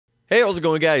Hey, how's it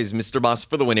going, guys? Mr. Boss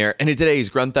for the win here, and in today's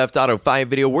Grand Theft Auto 5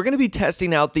 video, we're going to be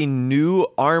testing out the new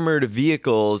armored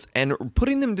vehicles and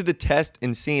putting them to the test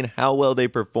and seeing how well they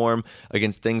perform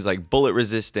against things like bullet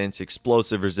resistance,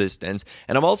 explosive resistance,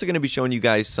 and I'm also going to be showing you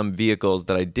guys some vehicles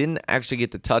that I didn't actually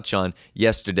get to touch on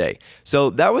yesterday. So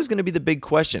that was going to be the big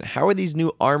question. How are these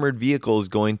new armored vehicles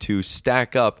going to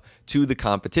stack up to the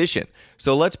competition?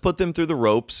 So let's put them through the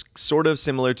ropes, sort of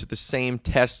similar to the same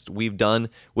test we've done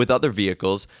with other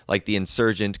vehicles like the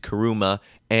Insurgent, Kuruma,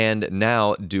 and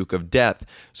now Duke of Death.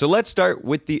 So let's start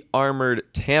with the armored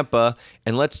Tampa,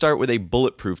 and let's start with a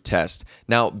bulletproof test.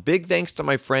 Now, big thanks to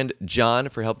my friend John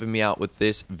for helping me out with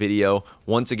this video.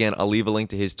 Once again, I'll leave a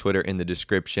link to his Twitter in the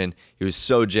description. He was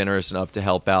so generous enough to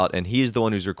help out, and he's the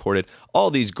one who's recorded all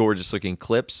these gorgeous looking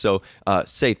clips, so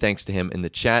say thanks to him in the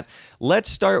chat. Let's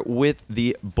start with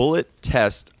the bullet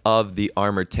test of the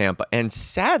armored Tampa, and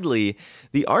sadly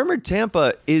the armored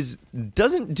Tampa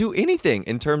doesn't do anything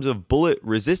in terms of bullet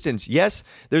resistance. Yes,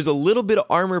 there's a little bit of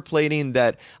armor plating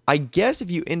that I guess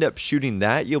if you end up shooting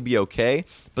that you'll be okay,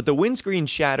 but the windscreen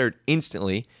shattered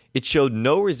instantly. It showed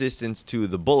no resistance to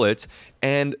the bullets,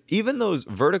 and even those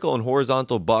vertical and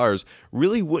horizontal bars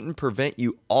really wouldn't prevent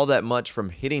you all that much from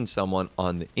hitting someone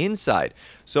on the inside.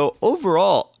 So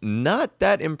overall, not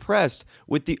that impressed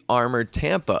with the armored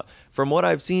Tampa. From what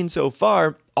I've seen so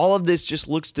far, all of this just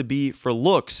looks to be for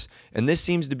looks, and this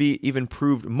seems to be even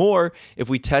proved more if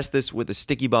we test this with a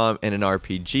sticky bomb and an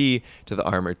RPG to the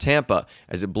armored Tampa,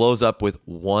 as it blows up with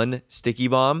one sticky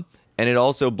bomb, and it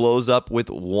also blows up with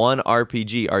one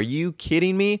RPG. Are you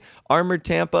kidding me? Armored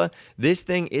Tampa, this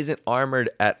thing isn't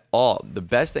armored at all. The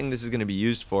best thing this is going to be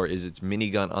used for is its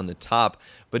minigun on the top.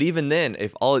 But even then,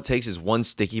 if all it takes is one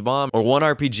sticky bomb or one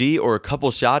RPG or a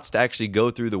couple shots to actually go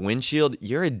through the windshield,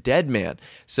 you're a dead man.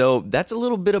 So that's a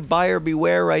little bit of buyer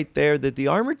beware right there, that the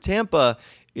armored Tampa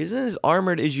isn't as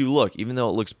armored as you look, even though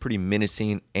it looks pretty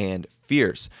menacing and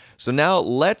fierce. So now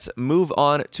let's move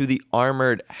on to the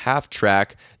armored half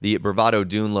track, the Bravado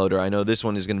Dune Loader. I know this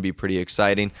one is going to be pretty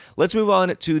exciting. Let's move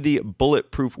on to the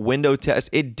bulletproof window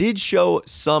test. It did show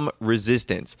some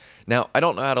resistance. Now, I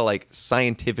don't know how to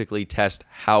scientifically test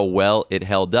how well it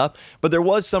held up, but there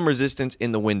was some resistance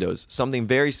in the windows, something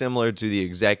very similar to the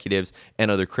executives and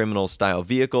other criminal style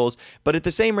vehicles. But at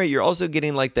the same rate, you're also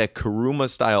getting like that Kuruma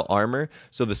style armor.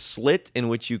 So the slit in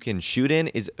which you can shoot in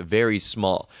is very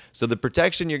small. So the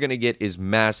protection you're going to get is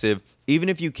massive. Even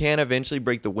if you can eventually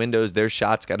break the windows, their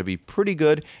shots got to be pretty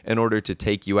good in order to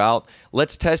take you out.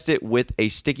 Let's test it with a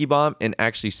sticky bomb and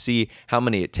actually see how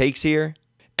many it takes here.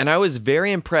 And I was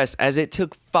very impressed, as it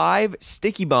took 5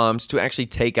 sticky bombs to actually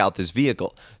take out this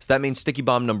vehicle. So that means sticky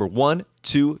bomb number 1,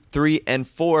 2, 3, and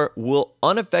 4 will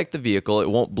unaffect the vehicle. It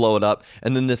won't blow it up.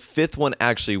 And then the 5th one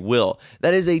actually will.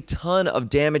 That is a ton of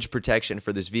damage protection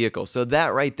for this vehicle. So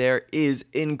that right there is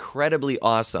incredibly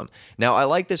awesome. Now, I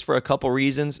like this for a couple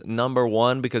reasons. Number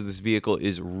 1, because this vehicle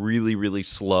is really, really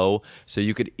slow. So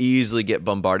you could easily get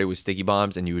bombarded with sticky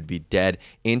bombs and you would be dead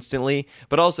instantly.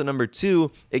 But also number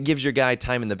 2, it gives your guy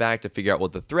time in the back to figure out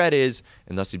what the threat is,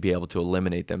 and thus you'd be able to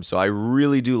eliminate them. So I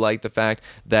really do like the fact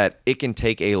that it can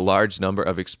take a large number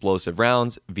of explosive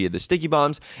rounds via the sticky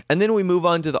bombs. And then we move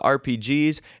on to the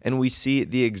RPGs, and we see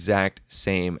the exact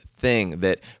same thing,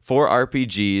 that 4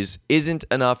 RPGs isn't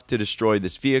enough to destroy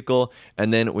this vehicle.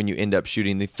 And then when you end up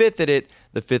shooting the 5th at it,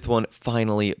 the 5th one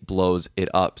finally blows it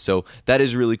up. So that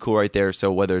is really cool right there.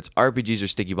 So whether it's RPGs or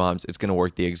sticky bombs, it's going to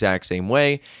work the exact same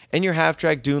way. And your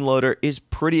half-track Dune Loader is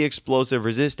pretty explosive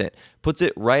resistant. Puts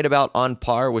it right about on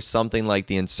par with something like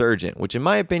the Insurgent, which in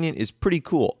my opinion is pretty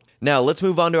cool. Now, let's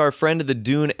move on to our friend, the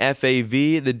Dune FAV.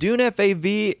 The Dune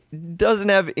FAV doesn't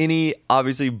have any,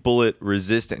 obviously, bullet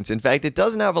resistance. In fact, it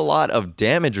doesn't have a lot of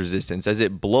damage resistance, as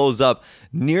it blows up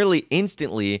nearly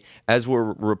instantly as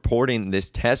we're reporting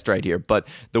this test right here. But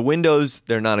the windows,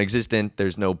 they're non-existent.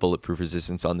 There's no bulletproof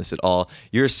resistance on this at all.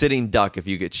 You're a sitting duck if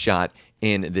you get shot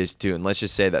in this Dune. Let's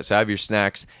just say that. So have your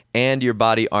snacks and your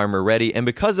body armor ready. And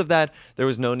because of that, there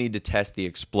was no need to test the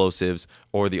explosives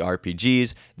or the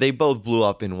RPGs. They both blew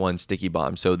up in one sticky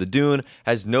bomb. So the Dune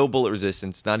has no bullet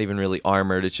resistance, not even really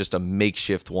armored. It's just a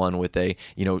makeshift one with a,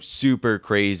 super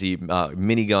crazy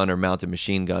minigun or mounted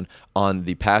machine gun on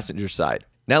the passenger side.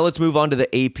 Now let's move on to the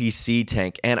APC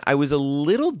tank, and I was a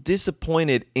little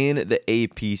disappointed in the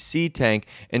APC tank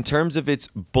in terms of its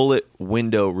bullet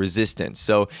window resistance.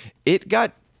 So it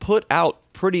got put out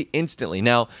pretty instantly.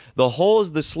 Now, the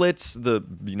holes, the slits,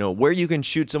 where you can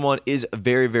shoot someone is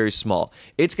very, very small.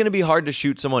 It's going to be hard to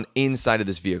shoot someone inside of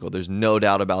this vehicle. There's no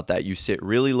doubt about that. You sit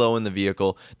really low in the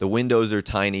vehicle. The windows are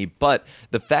tiny, but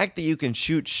the fact that you can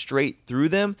shoot straight through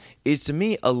them is, to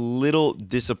me, a little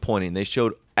disappointing. They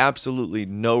showed absolutely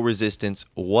no resistance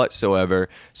whatsoever.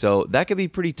 So that could be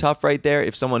pretty tough right there.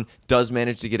 If someone does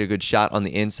manage to get a good shot on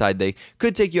the inside, they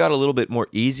could take you out a little bit more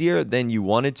easier than you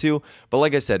wanted to. But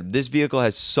like I said, this vehicle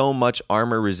has so much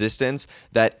armor resistance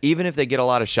that even if they get a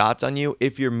lot of shots on you,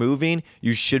 if you're moving,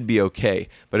 you should be okay.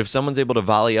 But if someone's able to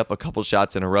volley up a couple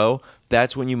shots in a row,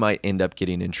 that's when you might end up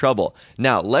getting in trouble.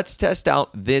 Now, let's test out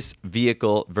this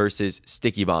vehicle versus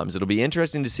sticky bombs. It'll be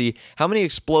interesting to see how many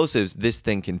explosives this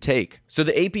thing can take. So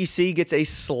the APC gets a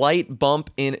slight bump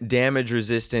in damage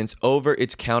resistance over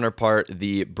its counterpart,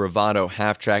 the Bravado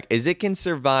half-track, as it can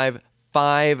survive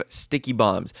 5 sticky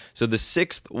bombs. So the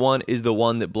 6th one is the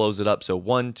one that blows it up. So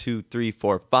 1, 2, 3,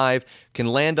 4, 5 can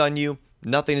land on you.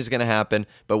 Nothing is going to happen,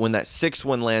 but when that 6th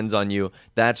one lands on you,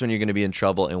 that's when you're going to be in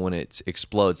trouble and when it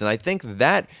explodes. And I think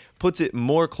that puts it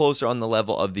more closer on the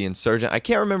level of the Insurgent. I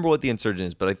can't remember what the Insurgent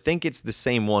is, but I think it's the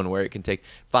same one where it can take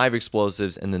 5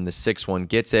 explosives and then the 6th one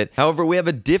gets it. However, we have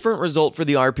a different result for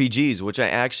the RPGs, which I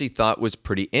actually thought was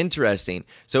pretty interesting.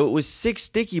 So it was 6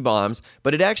 sticky bombs,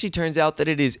 but it actually turns out that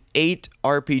it is 8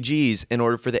 RPGs in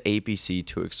order for the APC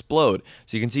to explode.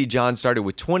 So you can see John started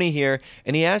with 20 here,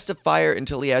 and he has to fire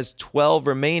until he has 12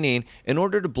 remaining in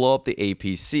order to blow up the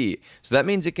APC. So that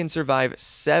means it can survive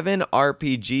 7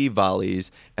 RPG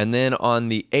volleys, and then on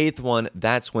the 8th one,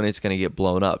 that's when it's going to get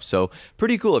blown up. So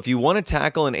pretty cool. If you want to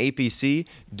tackle an APC,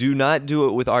 do not do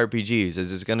it with RPGs,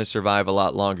 as it's going to survive a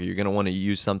lot longer. You're going to want to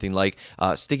use something like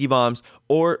sticky bombs,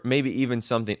 or maybe even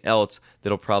something else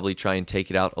that'll probably try and take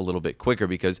it out a little bit quicker,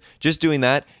 because just doing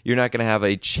that, you're not going to have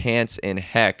a chance in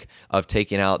heck of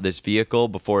taking out this vehicle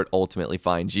before it ultimately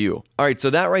finds you. All right, so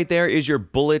that right there is your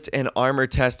bullet and armor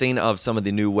testing of some of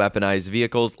the new weaponized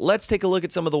vehicles. Let's take a look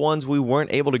at some of the ones we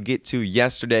weren't able to get to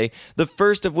yesterday. The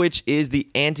first of which is the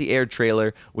anti-air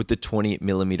trailer with the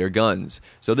 20mm guns.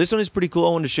 So this one is pretty cool.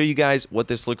 I wanted to show you guys what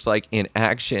this looks like in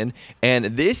action, and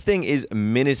this thing is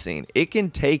menacing. It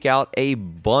can take out a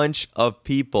bunch of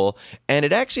people, and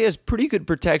it actually has pretty good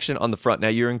protection on the front. Now,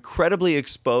 you're incredibly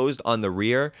exposed on the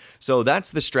rear, so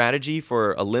that's the strategy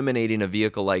for eliminating a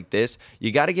vehicle like this.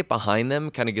 You got to get behind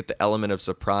them, kind of get the element of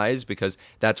surprise, because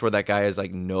that's where that guy has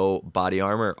like no body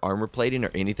armor, armor plating,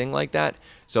 or anything like that.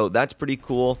 So that's pretty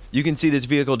cool. You can see this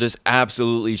vehicle just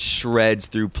absolutely shreds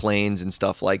through planes and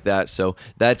stuff like that. So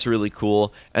that's really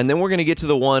cool. And then we're going to get to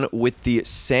the one with the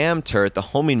SAM turret, the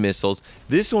homing missiles.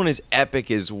 This one is epic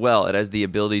as well. It has the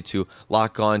ability to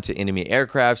lock on to enemy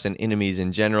aircrafts and enemies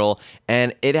in general.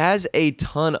 And it has a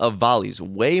ton of volleys,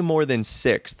 way more than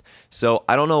 6th. So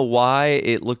I don't know why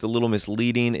it looked a little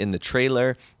misleading in the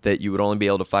trailer that you would only be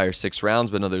able to fire 6 rounds,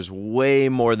 but no, there's way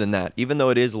more than that. Even though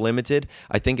it is limited,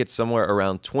 I think it's somewhere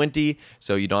around 20,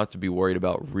 so you don't have to be worried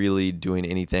about really doing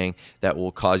anything that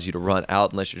will cause you to run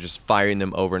out unless you're just firing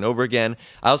them over and over again.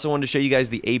 I also wanted to show you guys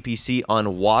the APC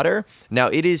on water. Now,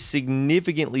 it is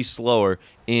significantly slower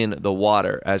in the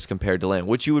water as compared to land,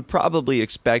 which you would probably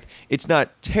expect. It's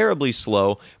not terribly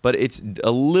slow, but it's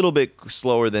a little bit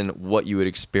slower than what you would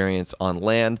experience on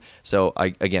land. So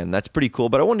again, that's pretty cool,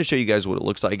 but I wanted to show you guys what it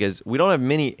looks like, as we don't have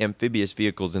many amphibious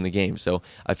vehicles in the game, so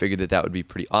I figured that that would be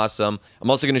pretty awesome. I'm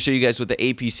also going to show you guys what the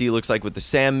APC looks like with the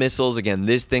SAM missiles. Again,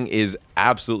 this thing is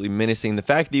absolutely menacing. The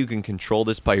fact that you can control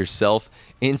this by yourself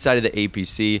inside of the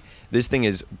APC, this thing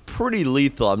is pretty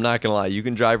lethal. I'm not gonna lie. You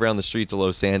can drive around the streets of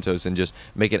Los Santos and just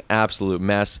make an absolute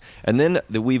mess. And then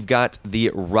we've got the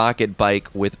rocket bike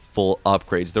with full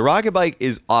upgrades. The rocket bike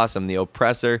is awesome. The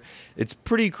oppressor, it's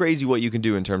pretty crazy what you can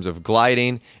do in terms of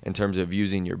gliding, in terms of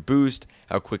using your boost,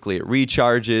 how quickly it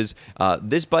recharges.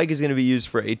 This bike is going to be used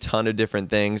for a ton of different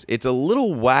things. It's a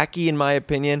little wacky in my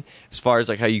opinion, as far as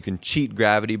like how you can cheat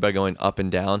gravity by going up and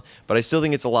down, but I still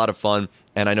think it's a lot of fun,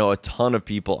 and I know a ton of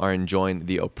people are enjoying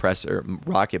the oppressor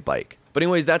rocket bike. But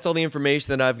anyways, that's all the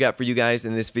information that I've got for you guys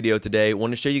in this video today. I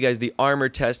want to show you guys the armor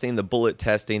testing, the bullet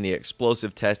testing, the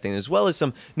explosive testing, as well as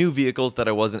some new vehicles that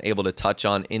I wasn't able to touch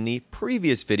on in the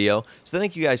previous video. So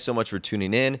thank you guys so much for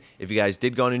tuning in. If you guys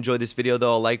did go and enjoy this video,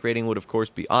 though, a like rating would of course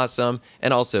be awesome.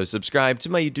 And also subscribe to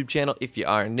my YouTube channel if you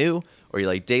are new, or you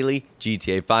like daily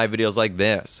GTA 5 videos like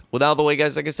this. With out of the way,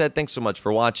 guys, like I said, thanks so much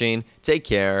for watching. Take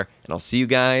care, and I'll see you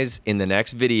guys in the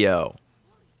next video.